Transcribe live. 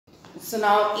So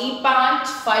now E5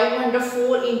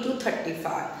 504 into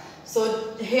 35.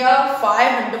 So here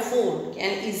 504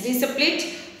 can easily split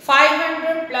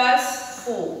 500 plus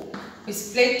 4. We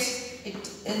split it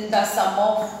in the sum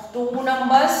of two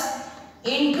numbers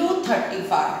into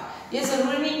 35. ये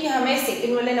जरूरी नहीं कि हमें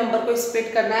second वाले number को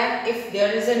split करना है. If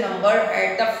there is a number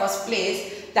at the first place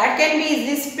that can be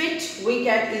easily split, we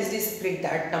can easily split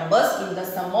that numbers in the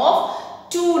sum of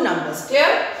two numbers.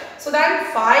 Clear? So then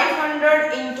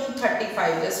 500 into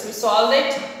 35. Just we solve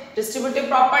it. Distributive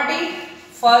property.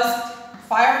 First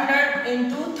 500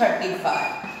 into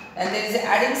 35. And there is an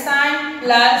adding sign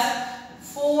plus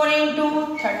 4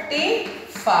 into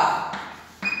 35.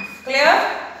 Clear?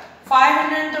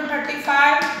 500 into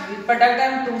 35. We product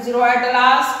them 20 at the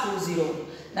last. 20.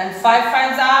 Then 5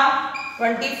 5s are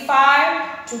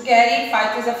 25 to carry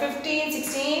 5 is a 15,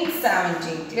 16,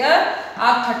 17. Clear?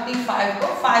 आप 35 को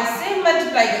 5 से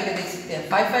multiply करके देख सकते हैं.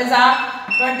 5 5s are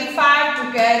 25 to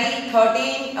carry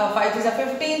 13, 5 is a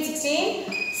 15, 16,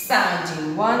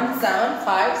 17.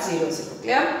 17500.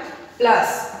 Clear? Plus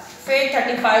फिर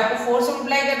 35 को 4 से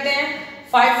मल्टीप्लाई करते हैं.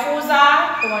 5 4s are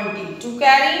 20 to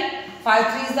carry 5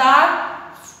 3s are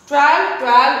 12,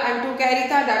 12 and to carry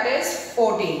था that is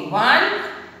 14.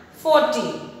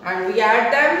 140. And we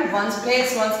add them ones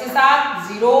place ones के साथ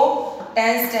 0,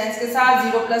 tens tens के साथ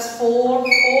 0 plus 4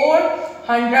 4,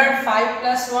 100 5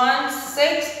 plus 1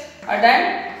 6 and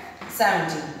then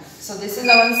 17. So this is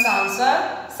our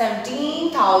answer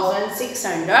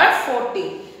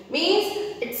 17,640. Means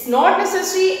it's not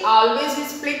necessary always we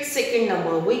split second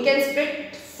number. We can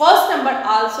split first number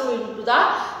also into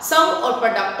the sum or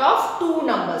product of two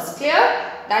numbers. Clear?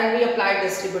 Then we apply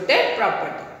distributive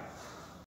property.